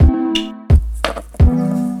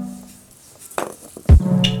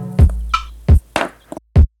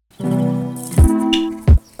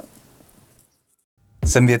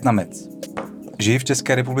Jsem Vietnamec. Žiji v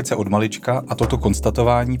České republice od malička a toto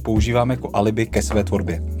konstatování používám jako alibi ke své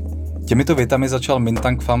tvorbě. Těmito větami začal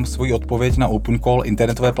Minh-Tang Pham svoji odpověď na Open Call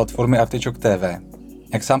internetové platformy Artichoke TV.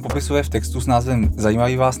 Jak sám popisuje v textu s názvem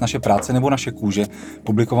Zajímají vás naše práce nebo naše kůže,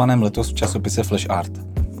 publikovaném letos v časopise Flash Art.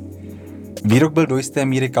 Výrok byl do jisté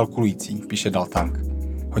míry kalkulující, píše Daltang.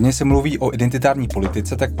 Hodně se mluví o identitární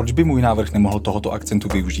politice, tak proč by můj návrh nemohl tohoto akcentu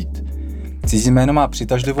využít? Cizí jméno má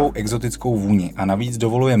přitažlivou exotickou vůni a navíc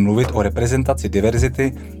dovoluje mluvit o reprezentaci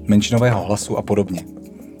diverzity, menšinového hlasu a podobně.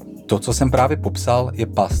 To, co jsem právě popsal, je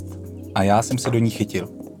past a já jsem se do ní chytil.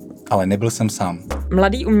 Ale nebyl jsem sám.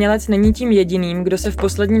 Mladý umělec není tím jediným, kdo se v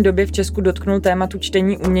poslední době v Česku dotknul tématu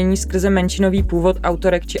čtení umění skrze menšinový původ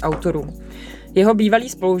autorek či autorů. Jeho bývalý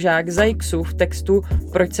spolužák Zaj Ksu v textu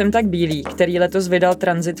Proč jsem tak bílý, který letos vydal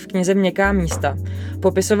Tranzit v knize Měkká místa,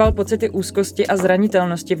 popisoval pocity úzkosti a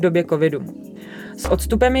zranitelnosti v době covidu. S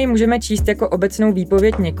odstupem jej můžeme číst jako obecnou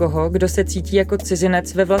výpověď někoho, kdo se cítí jako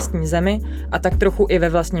cizinec ve vlastní zemi a tak trochu i ve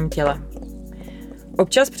vlastním těle.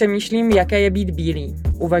 Občas přemýšlím, jaké je být bílý.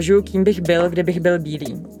 Uvažuji, kým bych byl, kdybych byl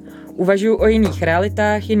bílý. Uvažuji o jiných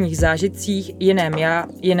realitách, jiných zážitcích, jiném já,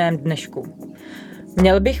 jiném dnešku.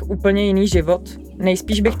 Měl bych úplně jiný život?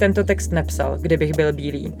 Nejspíš bych tento text nepsal, kdybych byl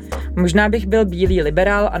bílý. Možná bych byl bílý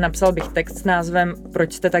liberál a napsal bych text s názvem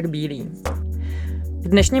Proč jste tak bílí. V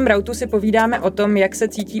dnešním Rautu si povídáme o tom, jak se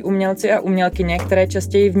cítí umělci a umělkyně, které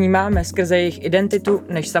častěji vnímáme skrze jejich identitu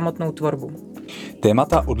než samotnou tvorbu.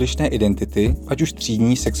 Témata odlišné identity, ať už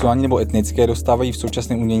třídní, sexuální nebo etnické, dostávají v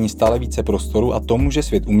současném umění stále více prostoru a to může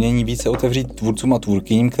svět umění více otevřít tvůrcům a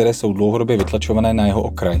tvůrkyním, které jsou dlouhodobě vytlačované na jeho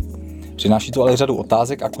okraj. Přináší to ale řadu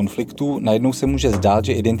otázek a konfliktů, najednou se může zdát,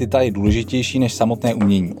 že identita je důležitější než samotné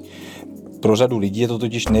umění. Pro řadu lidí je to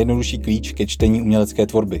totiž nejjednodušší klíč ke čtení umělecké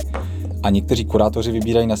tvorby. A někteří kurátoři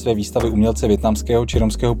vybírají na své výstavy umělce vietnamského či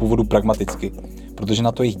romského původu pragmaticky, protože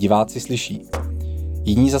na to jejich diváci slyší.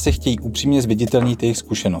 Jiní zase chtějí upřímně zviditelnit jejich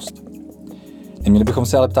zkušenost. Neměli bychom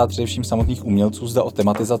se ale ptát především samotných umělců, zda o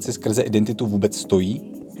tematizaci skrze identitu vůbec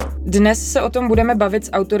stojí? Dnes se o tom budeme bavit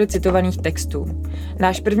s autory citovaných textů.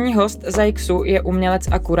 Náš první host Zaj Ksu je umělec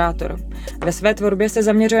a kurátor. Ve své tvorbě se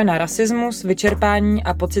zaměřuje na rasismus, vyčerpání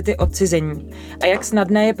a pocity odcizení a jak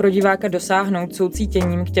snadné je pro diváka dosáhnout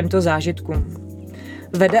soucítěním k těmto zážitkům.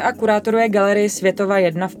 Vede a kurátoruje galerii Světova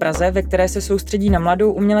 1 v Praze, ve které se soustředí na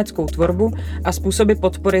mladou uměleckou tvorbu a způsoby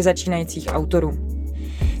podpory začínajících autorů.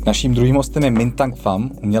 Naším druhým hostem je Minh-Tang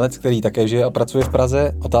Pham, umělec, který také žije a pracuje v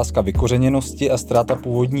Praze. Otázka vykořeněnosti a ztráta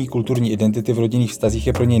původní kulturní identity v rodinných vztazích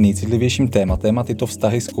je pro něj nejcitlivějším tématem a tyto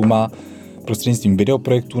vztahy zkoumá prostřednictvím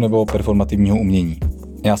videoprojektů nebo performativního umění.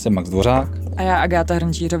 Já jsem Max Dvořák. A já Agáta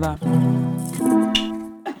Hrnčířová.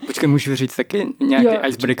 Počkej, můžu říct taky nějaký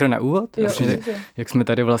icebreaker na úvod? Jo, jak jsme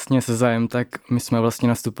tady vlastně se Zajem, tak my jsme vlastně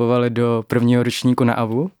nastupovali do prvního ročníku na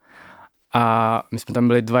AVU a my jsme tam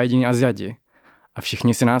byli 2 jediní Aziati. A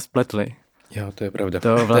všichni si nás pletli. Jo, to je pravda.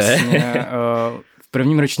 To vlastně v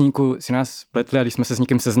prvním ročníku si nás pletli a když jsme se s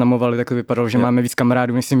někým seznamovali, tak to vypadalo, že máme víc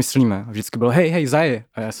kamarádů, než si myslíme. A vždycky bylo hej, Zaj.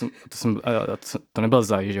 A to nebyl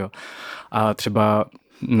Zaj, že jo. A třeba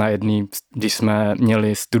na jedný, když jsme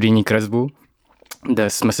měli studijní kresbu, kde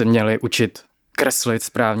jsme se měli učit kreslit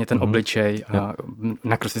správně ten obličej a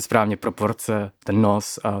nakreslit správně proporce, ten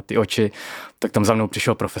nos a ty oči, tak tam za mnou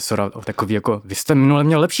přišel profesor a takový jako, vy jste minule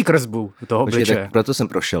měl lepší kresbu toho obličeje. Tak proto jsem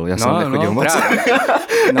prošel, já jsem nechodil moc.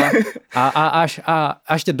 No, a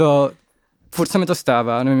až furt se mi to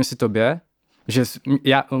stává, nevím jestli tobě, že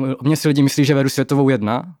o mě si lidi myslí, že vedu Světovou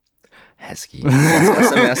 1. Hezký.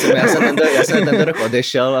 Já jsem tento rok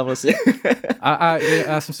odešel a vlastně... A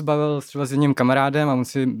já jsem se bavil třeba s jedním kamarádem a on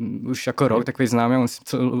si už jako rok takový známý, on si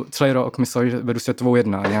celý rok myslel, že vedu Světovou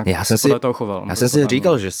 1. Já jsem si toho choval. Já jsem si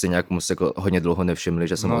říkal, že si nějak jako hodně dlouho nevšimli,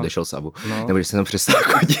 že jsem odešel z AVU. Nebo že jsem tam přestal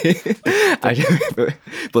chodit a že mi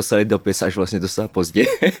poslali dopis až vlastně docela pozdě.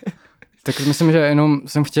 Tak myslím, že jenom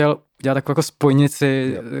jsem chtěl dělat takovou jako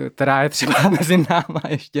spojnici, která je třeba mezi náma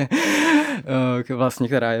ještě, vlastně,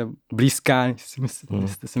 která je blízká, než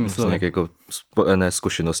jste si mysleli. Nějaké jako spojené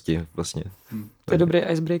zkušenosti vlastně. To je dobrý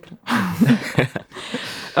icebreaker.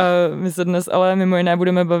 My se dnes ale mimo jiné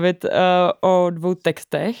budeme bavit o 2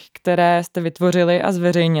 textech, které jste vytvořili a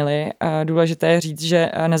zveřejnili. Důležité je říct,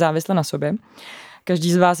 že nezávisle na sobě.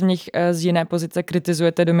 Každý z vás v nich z jiné pozice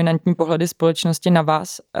kritizujete dominantní pohledy společnosti na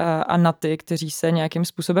vás a na ty, kteří se nějakým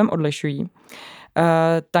způsobem odlišují.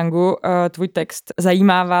 Tangu, tvůj text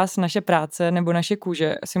Zajímá vás naše práce nebo naše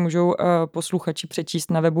kůže si můžou posluchači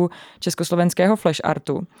přečíst na webu československého Flash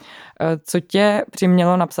Artu. Co tě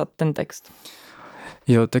přimělo napsat ten text?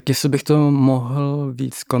 Jo, tak jestli bych to mohl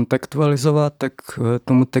víc kontekstualizovat, tak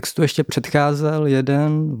tomu textu ještě předcházel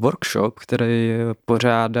jeden workshop, který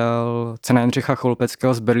pořádal Cena Jindřicha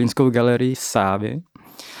Cholupeckého s berlínskou galerií Sávy.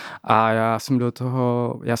 A já jsem byl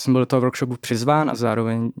do toho workshopu přizván a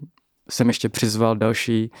zároveň jsem ještě přizval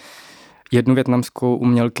další jednu vietnamskou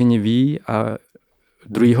umělkyni Ví a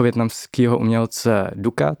druhýho vietnamského umělce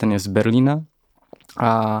Duka, ten je z Berlína.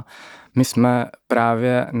 A my jsme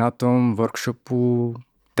právě na tom workshopu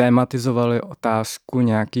tématizovali otázku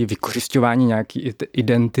nějaký vykořisťování nějaký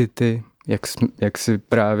identity, jak si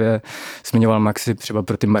právě zmiňoval Maxi, třeba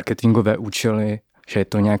pro ty marketingové účely, že je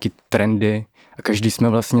to nějaký trendy. A každý jsme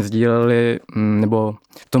vlastně sdíleli, nebo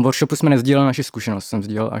v tom workshopu jsme nesdíleli naši zkušenost, jsem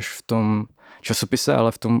sdílel až v tom časopise,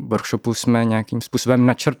 ale v tom workshopu jsme nějakým způsobem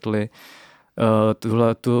načrtli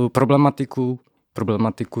tu problematiku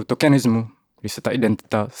tokenismu, když se ta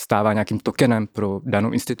identita stává nějakým tokenem pro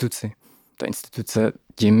danou instituci. Ta instituce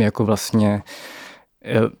tím jako vlastně,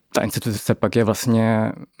 ta instituce pak je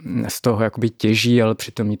vlastně z toho jakoby těží, ale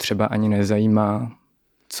přitom jí třeba ani nezajímá,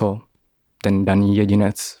 co ten daný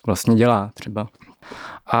jedinec vlastně dělá třeba.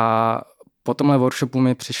 A po tomhle workshopu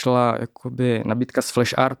mi přišla jakoby nabídka z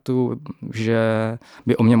flash artu, že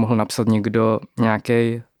by o mě mohl napsat někdo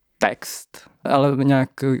nějaký text, ale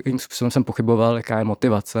nějakým způsobem jsem pochyboval, jaká je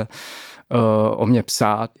motivace o mě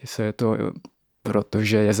psát, jestli je to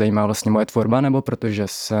protože je zajímá vlastně moje tvorba, nebo protože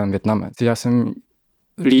jsem Vietnamec. Já jsem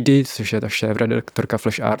Lídy, což je ta šéfredaktorka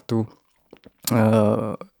Flash Artu,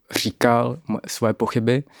 říkal svoje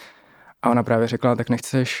pochyby a ona právě řekla, tak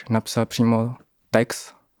nechceš napsat přímo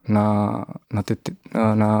text na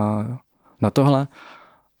tohle.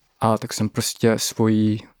 A tak jsem prostě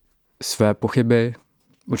své pochyby,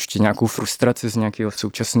 určitě nějakou frustraci z nějakého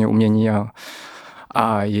současného umění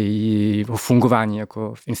a jejího fungování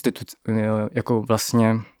jako v instituci, jako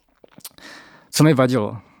vlastně, co mi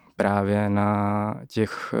vadilo právě na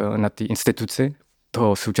té instituci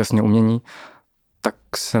toho současného umění, tak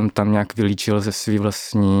jsem tam nějak vylíčil ze své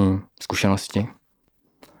vlastní zkušenosti.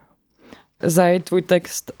 Zaj, tvůj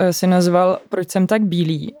text si nazval Proč jsem tak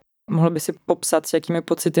bílý? Mohl by si popsat, s jakými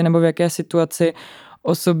pocity nebo v jaké situaci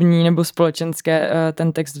osobní nebo společenské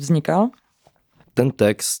ten text vznikal? Ten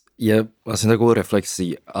text je vlastně takovou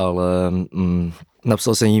reflexí, ale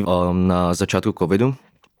napsal jsem ji na začátku covidu.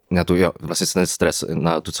 Na tu, vlastně ten stres,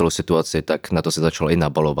 na tu celou situaci, tak na to se začalo i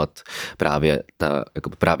nabalovat právě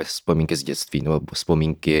právě vzpomínky z dětství, nebo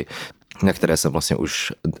vzpomínky, na které jsem vlastně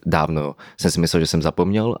už dávno jsem si myslel, že jsem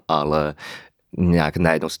zapomněl, ale nějak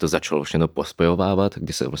najednou se to začalo všechno pospojovávat,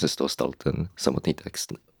 kdy se vlastně z toho stal ten samotný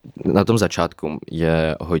text. Na tom začátku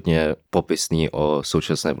je hodně popisný o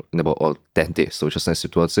současné, nebo o tehdy současné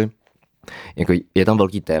situaci. Jako je tam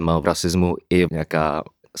velký téma v rasismu i nějaká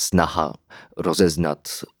snaha rozeznat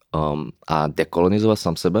a dekolonizovat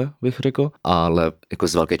sám sebe, bych řekl, ale jako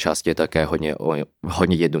z velké části je také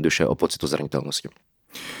hodně jednoduše o pocitu zranitelnosti.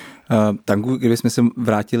 Tangu, kdybychom se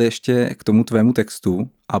vrátili ještě k tomu tvému textu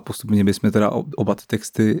a postupně bychom teda oba ty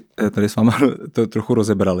texty tady s váma to trochu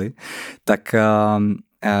rozebrali, tak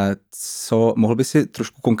mohl by si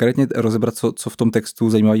trošku konkrétně rozebrat, co v tom textu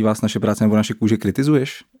zajímavý vás naše práce nebo naše kůže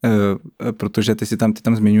kritizuješ? Protože ty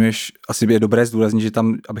tam zmiňuješ, asi by je dobré zdůraznit, že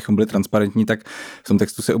tam, abychom byli transparentní, tak v tom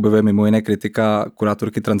textu se objevuje mimo jiné kritika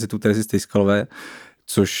kurátorky Transitu Terezy Stejskalové,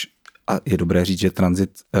 což a je dobré říct, že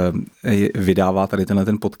Transit vydává tady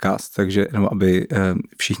ten podcast, takže jenom aby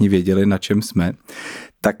všichni věděli, na čem jsme.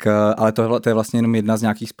 Tak, ale to je vlastně jenom jedna z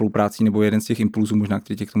nějakých spoluprácí nebo jeden z těch impulzů, možná,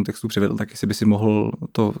 který tě k tomu textu přivedl, tak jestli by si mohl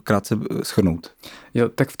to krátce shrnout. Jo,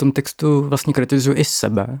 tak v tom textu vlastně kritizuju i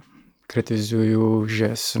sebe. Kritizuju,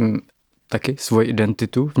 že jsem taky svoji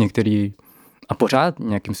identitu v některý a pořád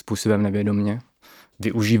nějakým způsobem nevědomně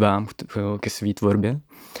využívám ke své tvorbě.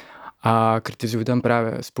 A kritizuju tam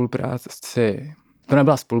právě spolupráci. To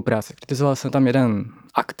nebyla spolupráce, kritizoval jsem tam jeden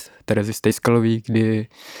akt Terezy Stejskalové, kdy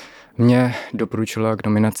mě doporučila k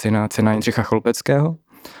nominaci na Cena Jindřicha Cholupeckého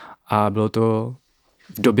a bylo to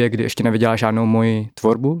v době, kdy ještě neviděla žádnou moji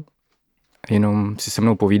tvorbu, jenom si se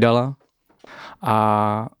mnou povídala.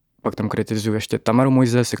 A pak tam kritizuju ještě Tamaru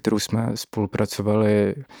Mojze, se kterou jsme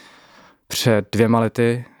spolupracovali před 2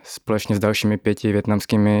 lety společně s dalšími 5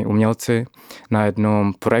 vietnamskými umělci na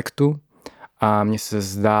jednom projektu a mně se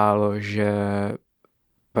zdálo, že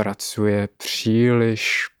pracuje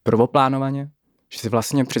příliš prvoplánovaně, že si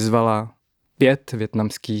vlastně přizvala 5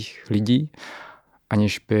 vietnamských lidí,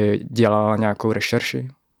 aniž by dělala nějakou rešerši.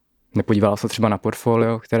 Nepodívala se třeba na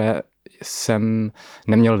portfolio, které jsem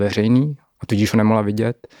neměl veřejný a tudíž ho nemohla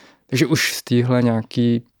vidět. Takže už z téhle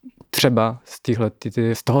nějaký třeba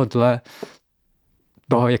z toho,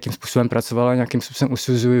 jakým způsobem pracovala, nějakým způsobem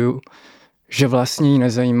usuzuju, že vlastně jí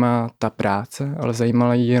nezajímá ta práce, ale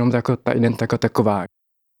zajímala jí jenom ta identita jako taková.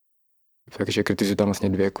 Takže kritizuji tam vlastně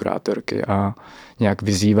 2 kurátorky a nějak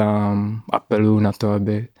vyzývám, apeluju na to,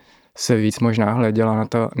 aby se víc možná hleděla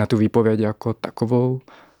na tu výpověď jako takovou,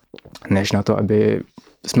 než na to, aby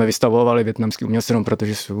jsme vystavovali vietnamský umělce jenom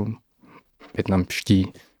protože jsou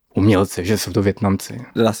vietnamští umělci, že jsou to Vietnamci.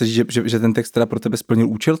 Dá se říct, že ten text teda pro tebe splnil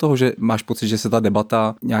účel toho, že máš pocit, že se ta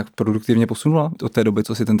debata nějak produktivně posunula od té doby,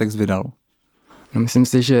 co si ten text vydal? No, myslím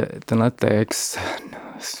si, že tenhle text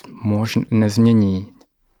nezmění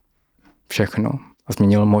všechno. A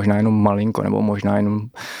změnil možná jenom malinko, nebo možná jenom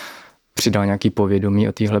přidal nějaký povědomí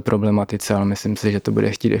o téhle problematice, ale myslím si, že to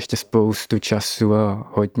bude chtít ještě spoustu času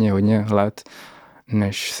a hodně let,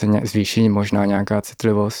 než se zvýší možná nějaká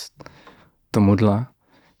citlivost tomuhle.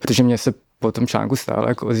 Protože mě se po tom článku stále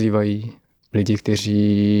jako ozývají lidi,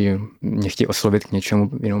 kteří mě chtějí oslovit k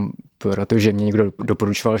něčemu jenom protože mě někdo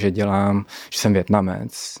doporučoval, že dělám, že jsem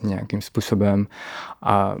Vietnamec nějakým způsobem.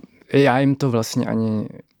 A já jim to vlastně ani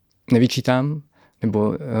nevyčítám,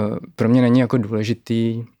 nebo pro mě není jako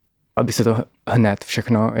důležitý, aby se to hned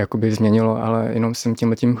všechno jakoby změnilo, ale jenom jsem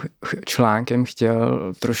tím článkem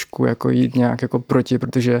chtěl trošku jako jít nějak jako proti,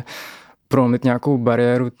 protože prolomit nějakou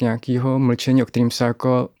bariéru nějakého mlčení, o kterým se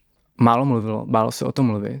jako málo mluvilo, bálo se o tom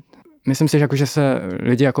mluvit. Myslím si, že se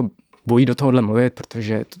lidi jako bojí do tohohle mluvit,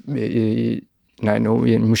 protože najednou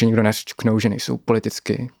může někdo nařknout, že nejsou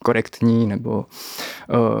politicky korektní, nebo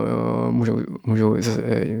můžou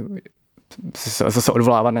zase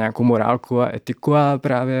odvolávat na nějakou morálku a etiku a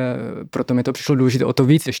právě proto mi to přišlo důležité o to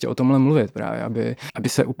víc ještě o tomhle mluvit právě, aby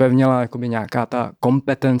se upevnila jakoby nějaká ta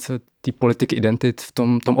kompetence té politiky identit v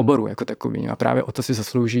tom oboru jako takový a právě o to si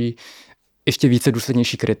zaslouží ještě více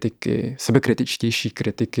důslednější kritiky, sebekritičtější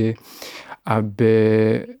kritiky,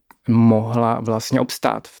 aby mohla vlastně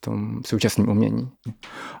obstát v tom současném umění.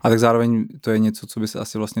 A tak zároveň to je něco, co by se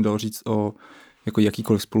asi vlastně dalo říct o jako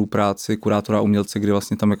jakýkoliv spolupráci kurátora a umělce, kdy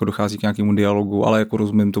vlastně tam jako dochází k nějakému dialogu, ale jako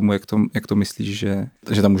rozumím tomu, jak to myslíš,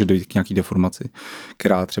 že tam může dojít k nějaký deformaci,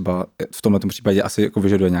 která třeba v tomto případě asi jako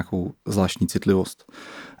vyžaduje nějakou zvláštní citlivost.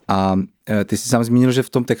 A ty jsi sám zmínil, že v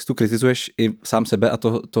tom textu kritizuješ i sám sebe a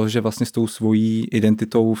to, že vlastně s tou svojí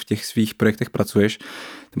identitou v těch svých projektech pracuješ.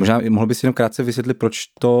 Možná mohl bys jenom krátce vysvětlit,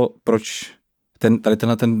 proč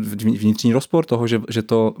tenhle vnitřní rozpor toho, že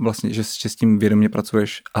to vlastně, že s tím vědomě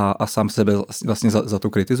pracuješ a sám sebe vlastně za to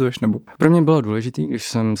kritizuješ, nebo? Pro mě bylo důležité, když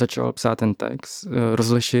jsem začal psát ten text,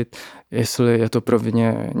 rozlišit, jestli je to pro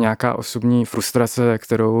mě nějaká osobní frustrace,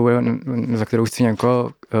 za kterou chci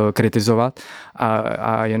někoho kritizovat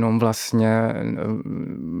a jenom vlastně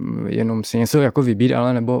jenom si něco jako vybít,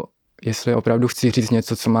 ale nebo jestli opravdu chci říct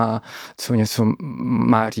něco, co něco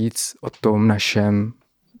má říct o tom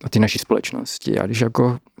o té naší společnosti. A když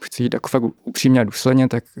jako chci jít jako fakt upřímně a důsledně,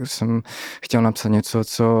 tak jsem chtěl napsat něco,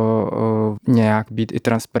 co nějak být i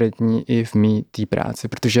transparentní i v mý té práci,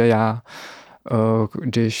 protože já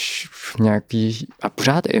když a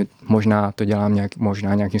pořád i možná to dělám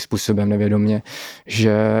možná nějakým způsobem nevědomě,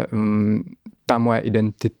 že ta moje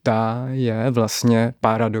identita je vlastně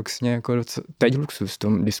paradoxně jako teď luxus v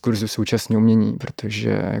tom diskurzu současného umění,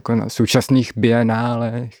 protože jako na současných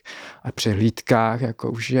bienálech a přehlídkách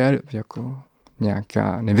jako už je jako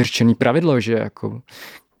nějaká nevyřčený pravidlo, že jako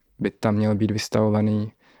by tam měl být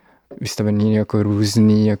vystavený jako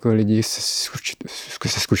různý jako lidi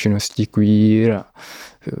se zkušeností queer a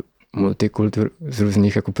multikultur z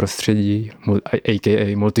různých jako prostředí,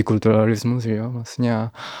 a.k.a. multikulturalismus, že jo, vlastně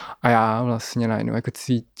a já vlastně najednou jako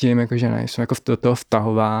cítím, jako, že nejsem jako do toho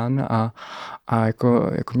vtahován a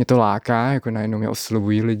jako mě to láká, jako najednou mě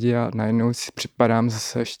oslovují lidi a najednou si připadám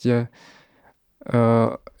zase ještě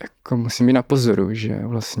jako musím být na pozoru, že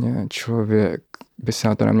vlastně člověk by se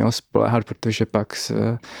na to neměl spoléhat, protože pak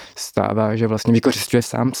se stává, že vlastně vykořisťuje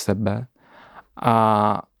sám sebe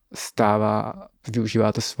a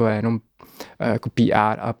využívá to svoje jenom jako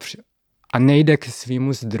PR a nejde k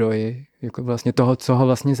svýmu zdroji, jako vlastně toho, co ho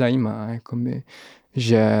vlastně zajímá, jako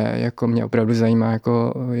že jako mě opravdu zajímá,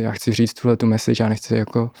 jako já chci říct tuhletu message, já nechci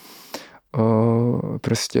jako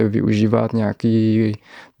prostě využívat nějaký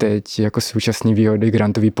teď jako současný výhody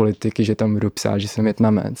grantové politiky, že tam budu psát, že jsem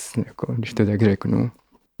Vietnamec, jako, když to tak řeknu.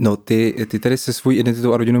 No, ty tady se svojí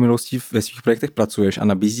identitou a rodinnou milostí ve svých projektech pracuješ a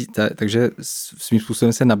takže svým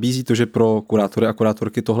způsobem se nabízí to, že pro kurátory a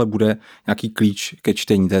kurátorky tohle bude nějaký klíč ke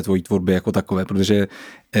čtení té tvojí tvorby jako takové, protože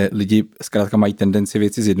lidi zkrátka mají tendenci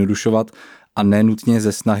věci zjednodušovat a ne nutně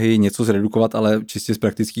ze snahy něco zredukovat, ale čistě z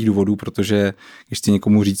praktických důvodů, protože když chci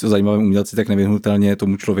někomu říct o zajímavém umělci, tak nevyhnutelně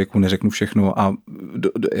tomu člověku neřeknu všechno a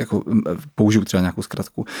jako použiju třeba nějakou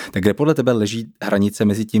zkratku. Tak kde podle tebe leží hranice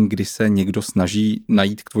mezi tím, kdy se někdo snaží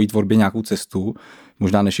najít k tvojí tvorbě nějakou cestu,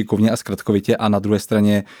 možná nešikovně a zkratkovitě, a na druhé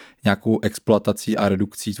straně nějakou exploatací a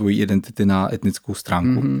redukcí tvojí identity na etnickou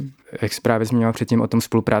stránku? Jak jsi právě zmiňoval předtím o tom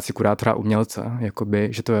spolupráci kurátora a umělce, jakoby,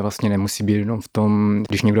 že to je vlastně nemusí být jenom v tom,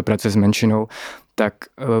 když někdo pracuje s menšinou, tak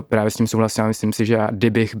právě s tím souhlasím. Myslím si, že já,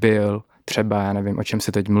 kdybych byl třeba, já nevím, o čem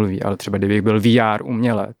se teď mluví, ale třeba kdybych byl VR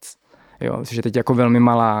umělec, jo, což je teď jako velmi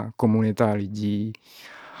malá komunita lidí,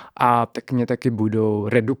 a tak mě taky budou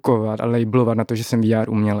redukovat a labelovat na to, že jsem VR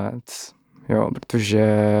umělec. Jo, protože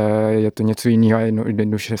je to něco jiného a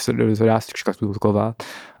jednoduše se to dá škatulkovat.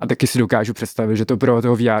 A taky si dokážu představit, že to pro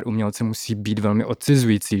toho VR umělce musí být velmi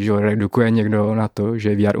odcizující, že redukuje někdo na to, že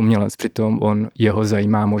je VR umělec, přitom jeho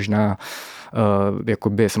zajímá možná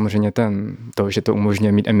jakoby samozřejmě že to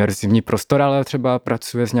umožňuje mít imerzivní prostor, ale třeba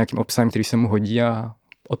pracuje s nějakým obsahem, který se mu hodí a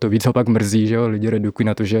o to víc ho pak mrzí, že jo, lidi redukují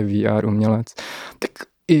na to, že je VR umělec. Tak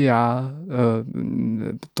i já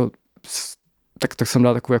tak jsem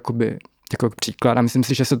dal takový jako příklad a myslím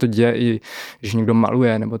si, že se to děje i, když někdo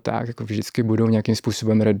maluje nebo tak, jako vždycky budou nějakým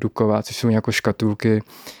způsobem redukovat, což jsou jako škatulky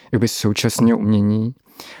jakoby současného umění.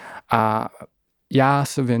 A já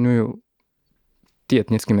se věnuju té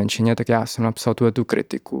etnické menšině, tak já jsem napsal tu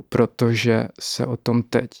kritiku, protože se o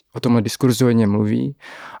tomhle diskurzu hodně mluví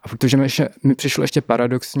a protože mi přišlo ještě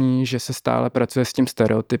paradoxní, že se stále pracuje s tím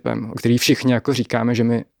stereotypem, o který všichni jako říkáme, že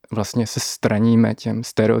my vlastně se straníme těm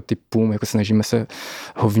stereotypům, jako snažíme se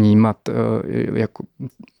ho vnímat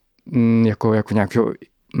jako nějakého,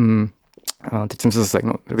 teď jsem se zase,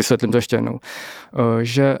 vysvětlím to ještě jednou,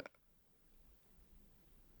 že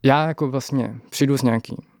já jako vlastně přijdu s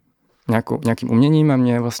nějakým uměním a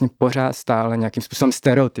mě vlastně pořád stále nějakým způsobem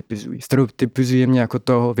stereotypizují. Stereotypizují mě jako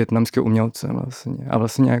toho vietnamského umělce vlastně. A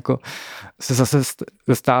vlastně jako se zase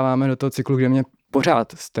dostáváme do toho cyklu, kde mě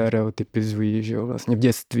pořád stereotypizují, že jo, vlastně v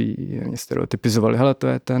dětství mě stereotypizovali, hele, to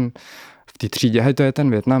je ten v té třídě, hej, to je ten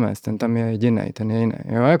Vietnamec, ten tam je jediný, ten je jiný.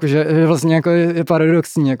 Jo, jakože vlastně jako je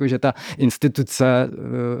paradoxní, jakože ta instituce,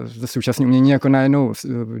 to současné umění jako najednou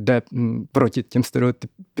jde proti těm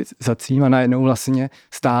stereotypizacím a najednou vlastně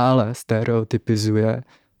stále stereotypizuje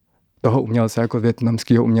toho umělce jako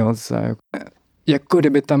vietnamského umělce. Jako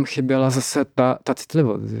kdyby tam chyběla zase ta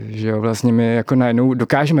citlivost, že jo, vlastně my jako najednou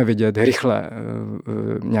dokážeme vidět rychle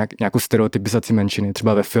nějakou stereotypizaci menšiny,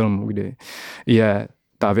 třeba ve filmu, kdy je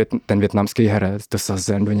ten vietnamský herec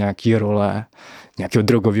dosazen do nějaký role nějakého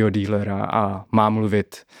drogového dílera a má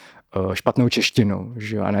mluvit špatnou češtinou,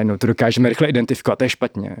 že jo, a najednou to dokážeme rychle identifikovat, to je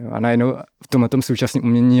špatně, jo, a najednou v tomhle současném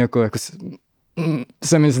umění jako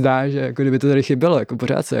se mi zdá, že jako kdyby to tady chybělo, jako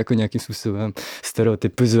pořád se jako nějakým způsobem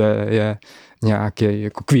stereotypizuje je nějaký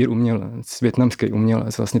jako queer umělec, vietnamský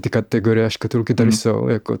umělec, vlastně ty kategorie a škatulky tady jsou,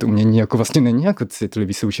 jako to umění jako vlastně není jako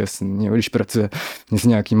citlivý současný, jo, když pracuje s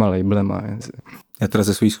nějakýma labelema. Já teda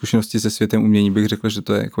ze své zkušenosti se světem umění bych řekl, že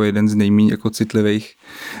to je jako jeden z nejméně jako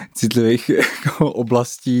citlivých jako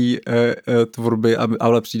oblastí tvorby,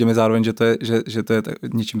 ale přijde mi zároveň, že to je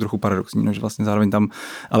něčím trochu paradoxní, no, že vlastně zároveň tam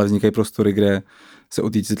ale vznikají prostory, kde se o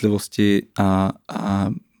té citlivosti a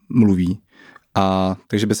mluví. A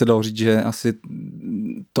takže by se dalo říct, že asi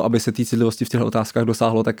to, aby se té citlivosti v těchto otázkách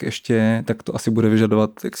dosáhlo, tak to asi bude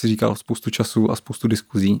vyžadovat, jak jsi říkal, spoustu času a spoustu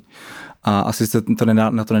diskuzí. A asi se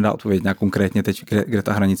na to nedá odpovědět nějak konkrétně teď, kde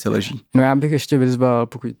ta hranice leží. No já bych ještě vyzval,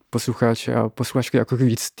 pokud posluchače a posluchačky jako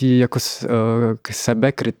víc jako k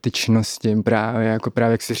sebekritičnosti, právě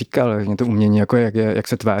jak jsi říkal, že to umění, jako jak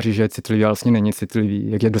se tváří, že je citlivý, ale vlastně není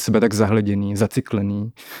citlivý, jak je do sebe tak zahleděný,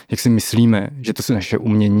 zacyklený, jak si myslíme, že to se naše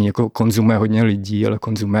umění jako konzumuje hodně lidí, ale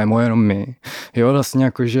konzumujeme jenom my. Jo, vlastně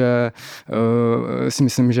jakože si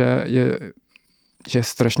myslím, že je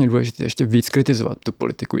strašně důležité ještě víc kritizovat tu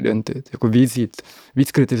politiku identit, jako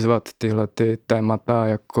víc kritizovat tyhle ty témata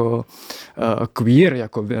jako queer,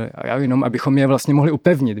 jako jenom abychom je vlastně mohli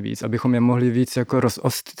upevnit víc, abychom je mohli víc jako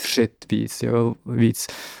rozostřit víc, jo, víc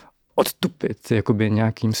odtupit jakoby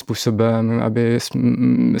nějakým způsobem, aby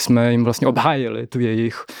jsme jim vlastně obhájili tu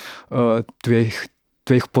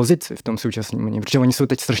jejich pozici v tom současném umění, protože oni jsou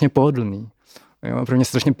teď strašně pohodlní. Jo, pro mě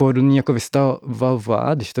strašně pohodlný jako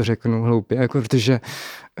vystavovat, když to řeknu hloupě, jako, protože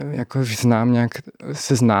jako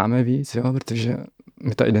se známe víc, jo, protože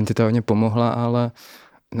mi ta identita hodně pomohla, ale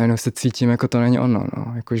najednou se cítím, jako to není ono,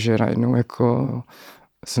 no, jakože najednou jako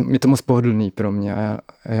je to moc pohodlný pro mě a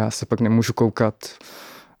já se pak nemůžu koukat,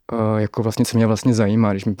 jako vlastně, co mě vlastně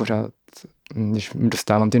zajímá, když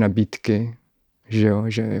dostávám ty nabídky, že jo,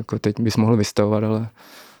 že jako teď bys mohl vystavovat, ale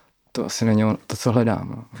to asi není to, co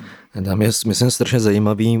hledám. No. Tam je, myslím, strašně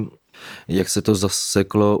zajímavý, jak se to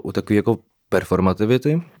zaseklo u takové jako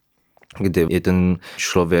performativity, kdy i ten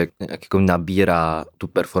člověk jako nabírá tu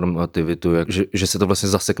performativitu, že se to vlastně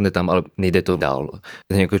zasekne tam, ale nejde to dál.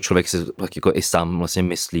 Ten jako člověk si jako i sám vlastně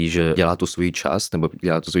myslí, že dělá tu svůj čas nebo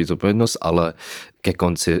dělá tu svůj zodpovědnost, ale ke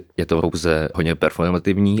konci je to pouze hodně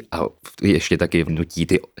performativní a ještě taky vnutí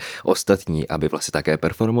ty ostatní, aby vlastně také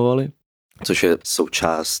performovali. Což je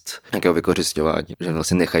součást nějakého vykořisťování, že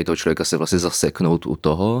vlastně nechají toho člověka se vlastně zaseknout u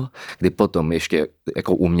toho, kdy potom ještě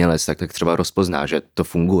jako umělec tak třeba rozpozná, že to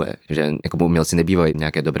funguje, že jako umělci nebývají v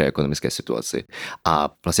nějaké dobré ekonomické situaci a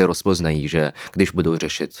vlastně rozpoznají, že když budou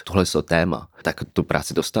řešit tohle téma, tak tu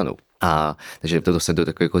práci dostanou. A takže to dostane do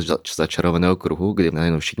takového jako začarovaného kruhu, kdy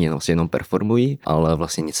najednou všichni vlastně jenom performují, ale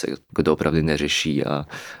vlastně nic se doopravdy neřeší a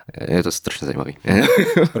je to strašně zajímavý.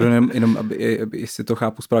 Jenom aby si to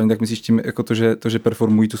chápu správně, tak myslíš tím jako to, že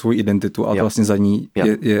performují tu svou identitu a vlastně za ní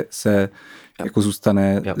se jako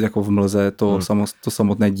zůstane jako v mlze to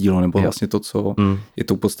samotné dílo, nebo vlastně to, co je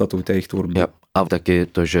tou podstatou té jejich tvorby. A taky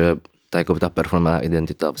to, že ta performance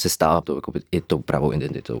identita se stává i tou pravou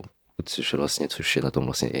identitou. Což je na tom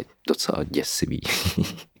vlastně i docela děsivý.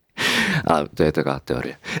 Ale to je taková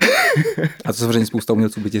teorie. A to samozřejmě spousta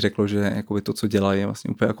umělců by ti řeklo, že to, co dělají, je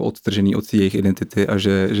vlastně úplně jako odtržený od jejich identity a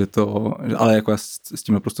že to, ale jako já s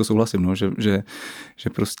tím naprosto souhlasím, no, že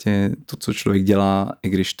prostě to, co člověk dělá, i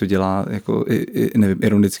když to dělá jako nevím,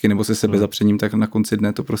 ironicky nebo se sebezapřením, tak na konci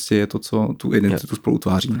dne to prostě je to, co tu identitu spolu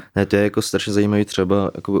utváří. Ne, to je jako strašně zajímavý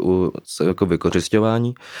třeba jako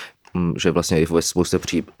vykořisťování, že vlastně i ve spoustě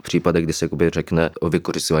případech, kdy se řekne o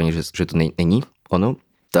vykořisťování, že to není ono,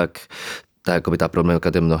 tak ta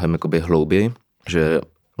problematika je mnohem hlouběji, že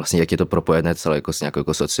vlastně jak je to propojené celé jako s nějakou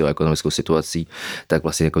jako socioekonomickou situací, tak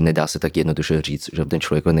vlastně jako nedá se tak jednoduše říct, že ten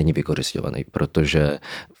člověk není vykořisťovaný, protože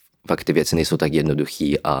fakt ty věci nejsou tak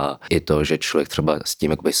jednoduchý a i to, že člověk třeba s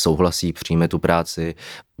tím souhlasí, přijme tu práci,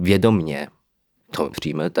 vědomně to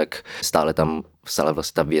přijme, tak stále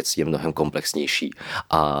vlastně ta věc je mnohem komplexnější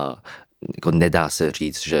a jako nedá se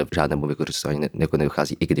říct, že žádnému vykořisťování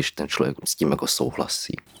nedochází, i když ten člověk s tím jako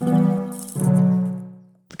souhlasí.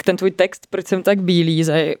 Ten tvůj text, proč jsem tak bílý,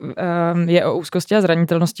 je o úzkosti a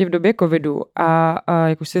zranitelnosti v době covidu a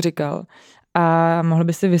jak už jsi říkal. A mohl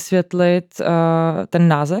by si vysvětlit ten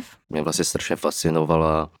název? Mě vlastně strašně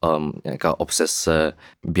fascinovala nějaká obsese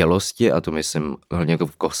bělosti, a to myslím hlavně jako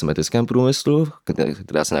v kosmetickém průmyslu,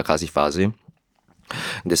 která se nachází v fázi,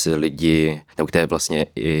 kde se lidi, nebo kde je vlastně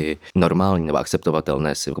i normální nebo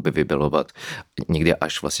akceptovatelné si vybělovat někdy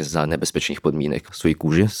až vlastně za nebezpečných podmínek svůj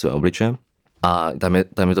kůži, své obliče. A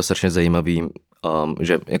tam je to strašně zajímavý,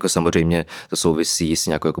 že jako samozřejmě to souvisí s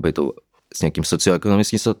nějakou s nějakým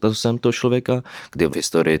socioekonomickým statusem toho člověka, kdy v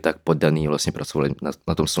historii tak poddaný vlastně pracovali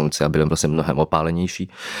na tom slunci a byli vlastně mnohem opálenější,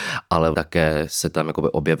 ale také se tam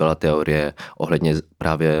objevila teorie ohledně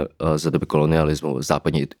právě za doby kolonialismu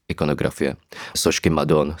západní ikonografie. Sošky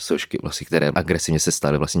Madon, vlastně, které agresivně se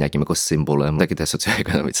staly vlastně nějakým symbolem, taky té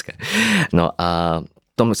socioekonomické. No a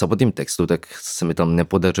tom samotném textu, tak se mi tam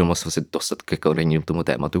nepodařilo moc vlastně dostat ke korením tomu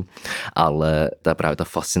tématu, ale právě ta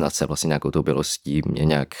fascinace vlastně nějakou tou bělostí mě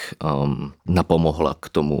nějak napomohla k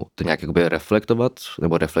tomu to nějak reflektovat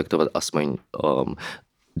aspoň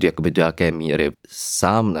do jaké míry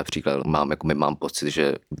sám například mám pocit,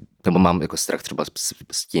 že nebo mám strach třeba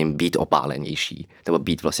s tím být opálenější, nebo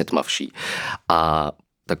být vlastně tmavší. A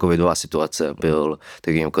ta covidová situace byl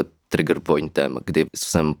takovým trigger pointem, kdy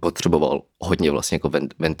jsem potřeboval hodně vlastně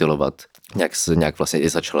ventilovat. Nějak vlastně i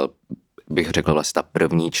začala, bych řekl, vlastně ta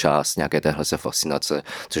první část nějaké téhle fascinace,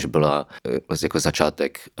 což byla vlastně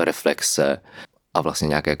začátek reflexe a vlastně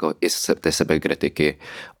nějaké i té sebekritiky,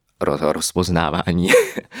 rozpoznávání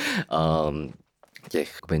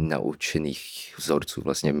těch naučených vzorců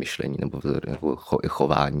vlastně myšlení nebo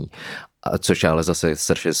chování. A což je ale zase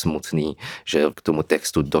strašně smutný, že k tomu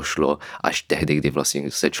textu došlo až tehdy, kdy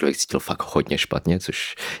vlastně se člověk cítil fakt hodně špatně,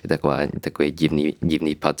 což je takový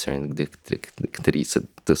divný pattern, který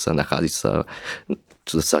se nachází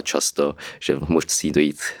docela často, že musí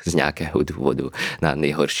dojít z nějakého důvodu na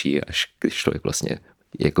nejhorší, až když člověk vlastně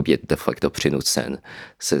je de facto přinucen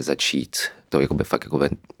se začít to fakt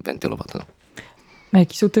ventilovat. No. A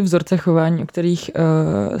jaký jsou ty vzorce chování, o kterých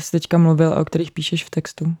jsi teďka mluvil a o kterých píšeš v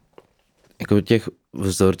textu? Jako těch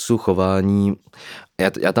vzorců chování,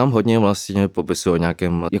 já tam hodně vlastně popisuju o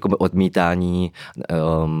nějakém odmítání,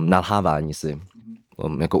 nalhávání si,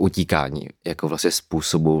 jako utíkání, jako vlastně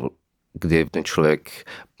způsobu, kdy ten člověk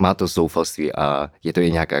má to zoufalství a je to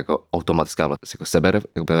i nějaká automatická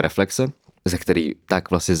sebereflexe, ze který tak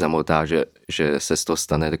vlastně zamotá, že se z toho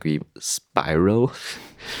stane takový spiral,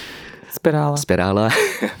 spirála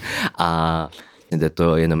a jde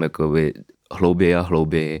to jenom jakoby hlouběji a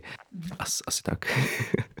hlouběji. Asi tak.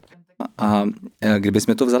 A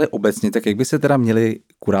kdybychom to vzali obecně, tak jak by se teda měli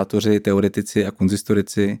kurátoři, teoretici a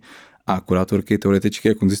konzistorici a kurátorky, teoretičky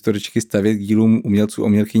a konzistoričky stavět k dílům umělců a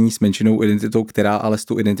umělkyní s menšinou identitou, která ale s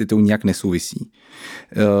tou identitou nijak nesouvisí?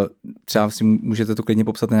 Třeba si můžete to klidně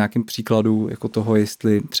popsat na nějakém příkladu jako toho,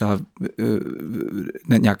 jestli třeba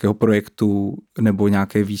nějakého projektu nebo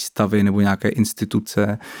nějaké výstavy nebo nějaké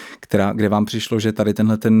instituce, kde vám přišlo, že tady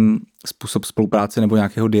tenhle ten způsob spolupráce nebo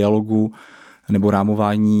nějakého dialogu nebo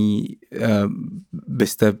rámování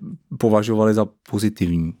byste považovali za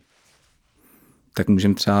pozitivní. Tak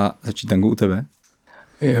můžeme třeba začít, Tango, u tebe?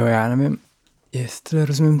 Jo, já nevím, jestli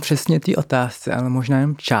rozumím přesně té otázce, ale možná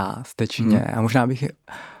jenom částečně. A možná bych,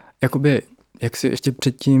 jakoby, jak si ještě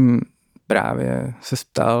předtím právě se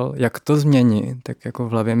ptal, jak to změnit, tak jako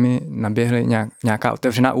v hlavě mi naběhly nějaká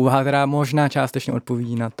otevřená úvaha, která možná částečně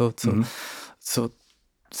odpoví na to,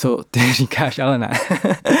 co ty říkáš, ale ne.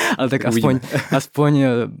 Ale tak aspoň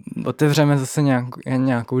otevřeme zase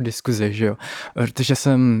nějakou diskuzi, že jo. Protože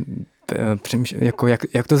jsem přemýšlel, jako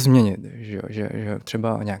jak to změnit, že jo, že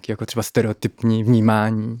třeba nějaký jako třeba stereotypní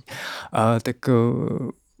vnímání. Tak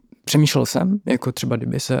přemýšlel jsem, jako třeba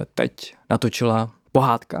kdyby se teď natočila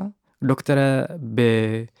pohádka, do které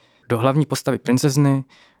by do hlavní postavy princezny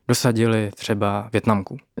dosadili třeba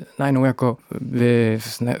Vietnamku. Najednou jako vy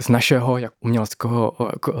z našeho jak uměleckého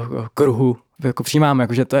kruhu jako přijímáme,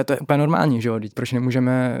 jako, že to je úplně normální, že jo? Proč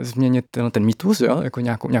nemůžeme změnit ten mýtus, jo? Jako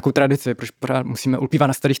nějakou tradici, proč pořád musíme ulpívat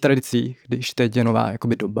na starých tradicích, když teď je nová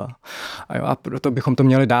jakoby doba. A proto bychom to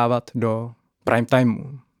měli dávat do prime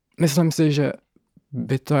timeu. Myslím si, že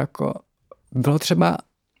by to jako bylo třeba,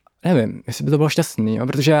 nevím, jestli by to bylo šťastný, jo?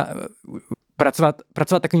 Protože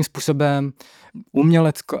pracovat takovým způsobem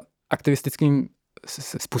umělecko-aktivistickým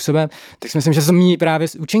způsobem, tak si myslím, že to míjí právě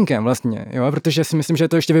s účinkem vlastně, jo? Protože si myslím, že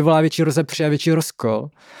to ještě vyvolá větší rozepři a větší rozkol.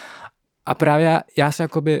 A právě já se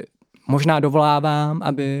jakoby možná dovolávám,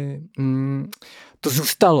 aby to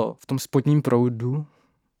zůstalo v tom spodním proudu.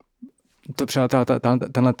 To třeba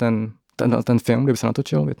ten film, kdyby se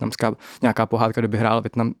natočil, vietnamská nějaká pohádka, kdyby hrála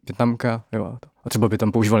Vietnamka, jo, a třeba by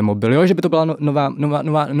tam používali mobil, jo, že by to byla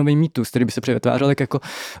nový mýtus, který by se vytvářel, tak jako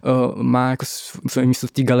má jako své místo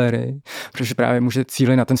v té galerii, protože právě může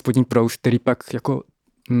cílit na ten spodní proud, který pak jako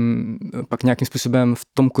pak nějakým způsobem v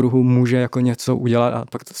tom kruhu může jako něco udělat a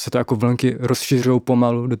pak se to jako vlnky rozšiřují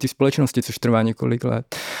pomalu do té společnosti, což trvá několik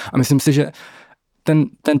let. A myslím si, že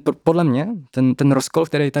podle mě, ten rozkol,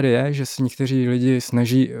 který tady je, že se někteří lidi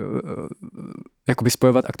snaží jakoby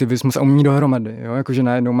spojovat aktivismus a umění dohromady, jo? Jakože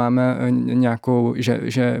najednou máme nějakou,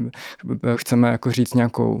 že chceme jako říct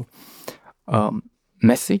nějakou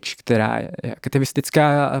message, která je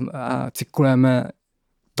aktivistická a cyklujeme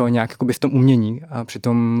to nějak jakoby v tom umění a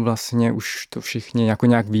přitom vlastně už to všichni jako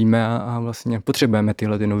nějak víme a vlastně potřebujeme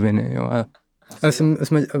tyhle ty noviny, jo?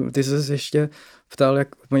 Ty jsi se ještě ptal, jak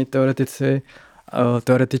mají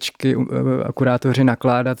teoretičky a kurátoři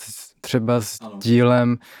nakládat třeba s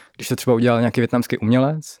dílem, když to třeba udělal nějaký vietnamský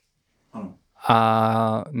umělec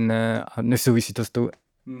a nesouvisí to s tou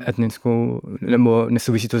etnickou, nebo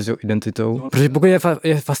nesouvisí to s tou identitou. Protože pokud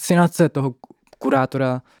je fascinace toho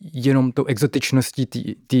kurátora jenom tou exotičností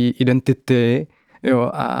té identity,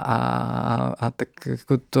 jo, a tak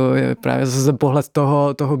jako to je právě zase pohled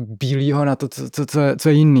toho bílého na to, co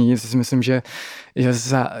je jiný. Já si myslím, že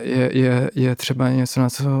je třeba něco, na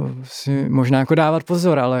co si možná jako dávat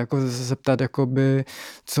pozor, ale jako zeptat, jakoby,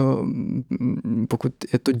 co, pokud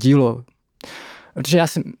je to dílo. Protože já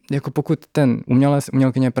si, jako pokud ten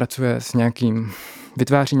umělkyně pracuje s nějakým,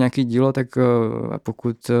 vytváří nějaký dílo, tak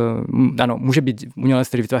pokud, ano, může být umělec,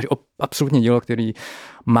 který vytváří absolutně dílo, který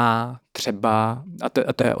má třeba,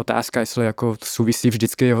 a to je otázka, jestli jako souvisí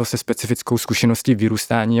vždycky jeho se specifickou zkušeností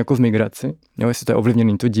vyrůstání jako v migraci, jo, jestli to je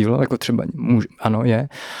ovlivněný to dílo, jako třeba ano, je.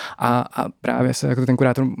 A právě se jako ten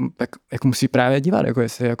kurátor jako musí právě dívat, jako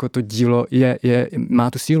jestli jako to dílo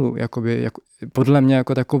má tu sílu, jakoby, jako, podle mě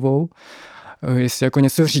jako takovou, jestli jako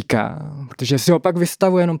něco říká, protože si ho pak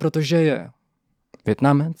vystavuje jenom protože je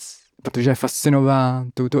Vietnamec, protože je fascinován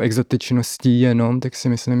touto exotičností jenom, tak si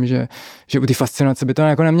myslím, že u té fascinace by to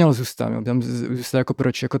jako nemělo zůstat. Jo. Tam zůstat jako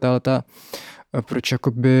proč jako proč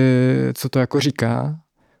jakoby, co to jako říká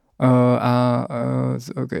a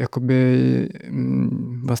jakoby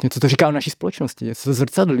vlastně, co to říká o naší společnosti, co to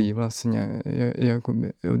zrcadlí vlastně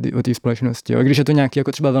jakoby, o té společnosti. Jo. Když je to nějaký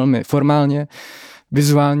jako třeba velmi formálně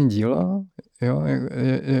vizuální dílo, jo,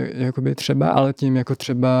 jakoby třeba, ale tím jako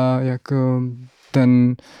třeba jako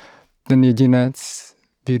ten jedinec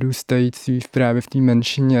vyrůstající právě v té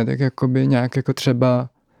menšině, tak jakoby nějak jako třeba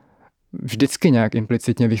vždycky nějak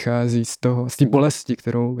implicitně vychází z té bolesti,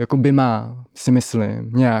 kterou jakoby má, si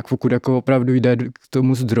myslím, nějak, pokud jako opravdu jde k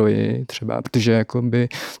tomu zdroji třeba, protože jakoby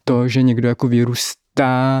to, že někdo jako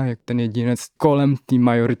vyrůstá, jak ten jedinec kolem té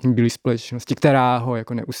majoritní bílé společnosti, která ho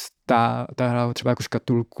jako která ho třeba jako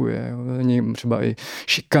škatulkuje, jo, třeba i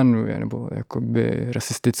šikanuje, nebo jakoby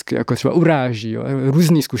rasisticky jako třeba uráží, jo,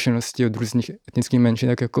 různé zkušenosti od různých etnických menšin,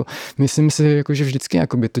 tak jako myslím si, jako, že vždycky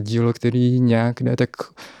jakoby to dílo, který nějak jde, tak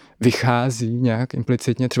vychází nějak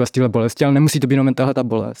implicitně třeba z téhle bolesti, ale nemusí to být jenom tahle ta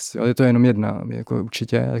bolest, jo, je to jenom jedna, jako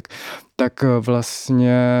určitě, tak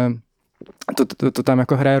vlastně to tam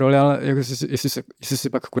jako hraje roli, ale jako jestli si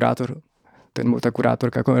pak kurátor, ta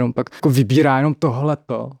kurátorka jako jenom pak jako vybírá jenom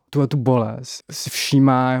tohleto, tu bolest, si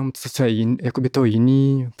všímá jenom co je jiný, jako by to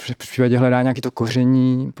jiný, v případě hledá nějaký to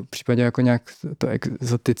koření, v případě jako nějak to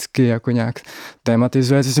exoticky jako nějak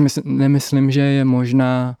tematizuje, si nemyslím, že je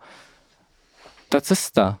možná ta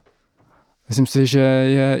cesta. Myslím si, že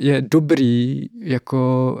je dobrý,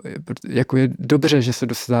 jako je dobře, že se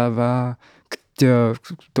dostává k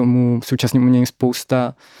tomu současnému umění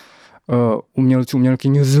spousta umělců,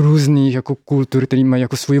 umělkyň z různých jako kultur, který mají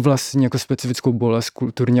jako svůj vlastní jako specifickou bolest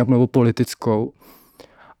kulturní nebo politickou.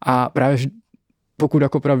 A právě pokud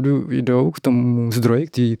jako opravdu jdou k tomu zdroji,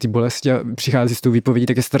 k té bolesti a přichází s tou výpovědí,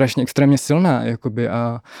 tak je strašně extrémně silná. Jakoby,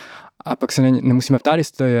 a pak se nemusíme ptát,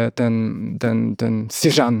 jestli to je ten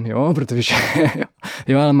Syřan, jo, protože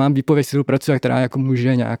jo, ale mám výpověď, s kterou pracuje, která jako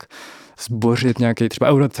může nějak zbořit nějaký třeba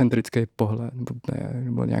eurocentrický pohled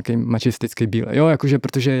nebo nějaký mačistický bílej. Jo, jakože,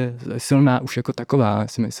 protože je silná už jako taková,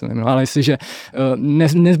 si myslím. No, ale jestliže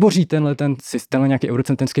nezboří tenhle nějaký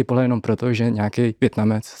eurocentrický pohled jenom proto, že nějaký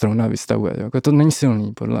Vietnamec zrovna vystavuje. Jo, jako to není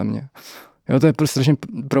silný, podle mě. Jo, to je prostě strašně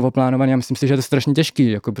prvoplánovaný a myslím si, že je to strašně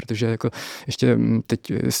těžký, jako, protože jako ještě teď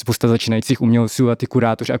spousta začínajících umělců a ty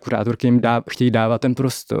kurátoři a kurátorky jim chtějí dávat ten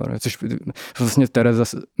prostor, což vlastně Tereza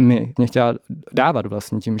mě chtěla dávat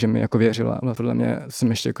vlastně tím, že mi jako věřila. Ale podle mě jsem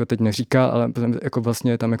ještě jako teď neříkal, ale jako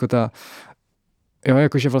vlastně tam jako ta jo,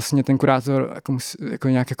 jakože vlastně ten kurátor jako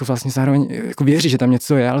nějak jako vlastně zároveň jako věří, že tam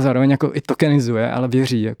něco je, ale zároveň jako i tokenizuje, ale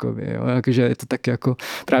věří, jakoby, jo, jakože je to tak jako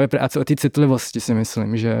právě o té citlivosti si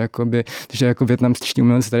myslím, že jakoby, že jako vietnamští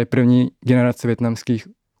umělci, tady první generace vietnamských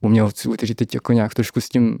umělců, kteří teď jako nějak trošku s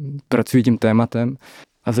tím pracují tím tématem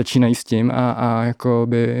a začínají s tím a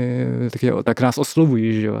jakoby tak nás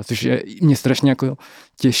oslovují, že jo, což je mě strašně jako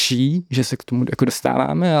těší, že se k tomu jako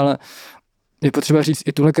dostáváme, ale je potřeba říct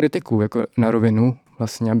i tuhle kritiku jako na rovinu,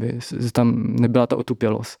 vlastně, aby tam nebyla ta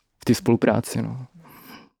otupělost v té spolupráci. No.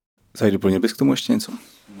 Zaj, doplnil bys k tomu ještě něco?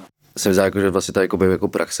 Jsem zdá, že vlastně ta jako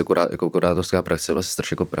praxe, jako kurátorská praxe je vlastně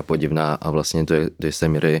strašně jako prapodivná a vlastně to je do jisté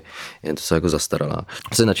míry je to jako zastaralá.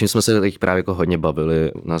 Vlastně na čím jsme se teď právě jako hodně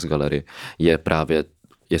bavili u nás v galerii, je právě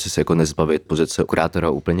jestli se jako nezbavit pozice kurátora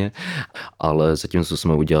úplně, ale zatím, co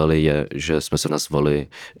jsme udělali, je, že jsme se nazvali,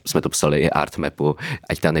 jsme to psali i art mapu,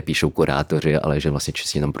 ať tam nepíšou kurátoři, ale že vlastně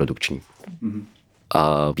čistě jenom produkční. Mm-hmm.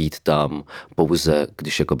 A být tam pouze,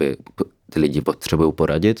 když jakoby ty lidi potřebují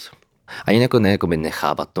poradit, ani jako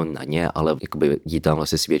nechávat to na ně, ale jakoby jít tam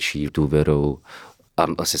vlastně s větší důvěrou a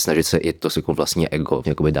vlastně snažit se i to jako vlastně ego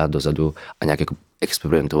jakoby dát dozadu a nějak jako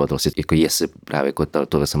experimentovat vlastně, jako jestli právě jako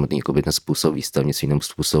tohle samotný jako ten způsob výstavnictví nebo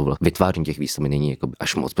způsob vytváření těch výstav není jako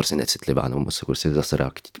až moc prostě necitlivá nebo moc prostě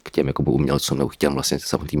zasadá k těm jako umělcům nebo k těm vlastně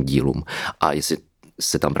samotným dílům a jestli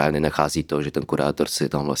se tam právě nenachází to, že ten kurátor si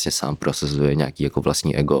tam vlastně sám prosazuje nějaký jako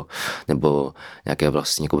vlastní ego nebo nějaké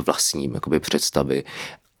vlastní jako vlastní jakoby představy,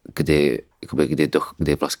 kdy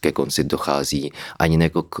vlastně ke konci dochází ani ne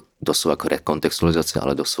jako doslova k rekontextualizaci,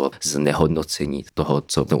 ale doslova znehodnocení toho,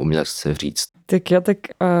 co ten umělec chce říct. Tak jo, tak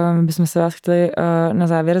my bychom se vás chtěli na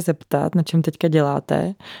závěr zeptat, na čem teďka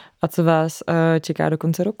děláte a co vás čeká do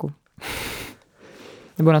konce roku.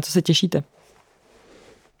 Nebo na co se těšíte?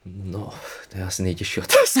 No, to je asi nejtěžší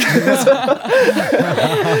otázka.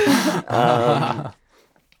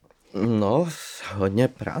 No, hodně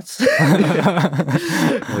práce.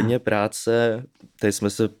 Hodně práce. Teď jsme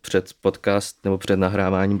se před podcast nebo před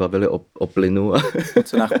nahráváním bavili o plynu. O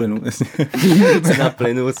cenách plynu. Cena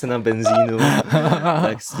plynu, cena benzínu.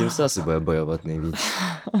 Tak s tím se asi bude bojovat nejvíc.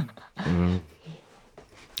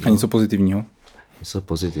 A něco pozitivního? Něco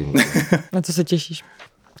pozitivního. Na co se těšíš?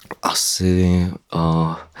 Asi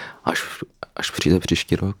až přijde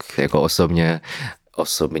příští rok. Jako osobně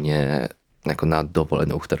jako na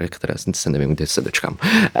dovolenou, které se nevím, kdy se dočkám.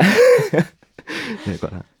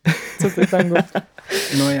 Co ty, Tango?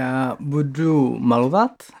 No já budu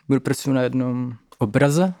malovat, budu pracovat na jednom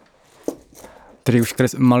obraze, který už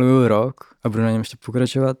maluju rok a budu na něm ještě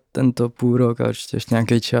pokračovat tento půl rok a určitě ještě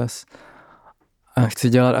nějaký čas. A chci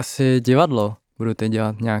dělat asi divadlo. budu teď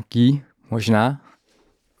dělat nějaký, možná.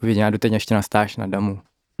 Uvidím, já jdu teď ještě na stáž na DAMu.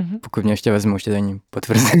 Pokud mě ještě vezmu, ještě to není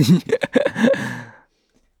potvrzení.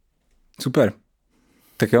 Super.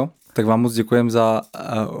 Tak jo, tak vám moc děkujem za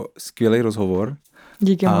skvělý rozhovor.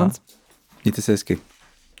 Díky moc. Mějte se hezky.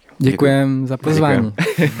 Děkujem za pozvání.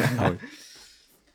 Ahoj.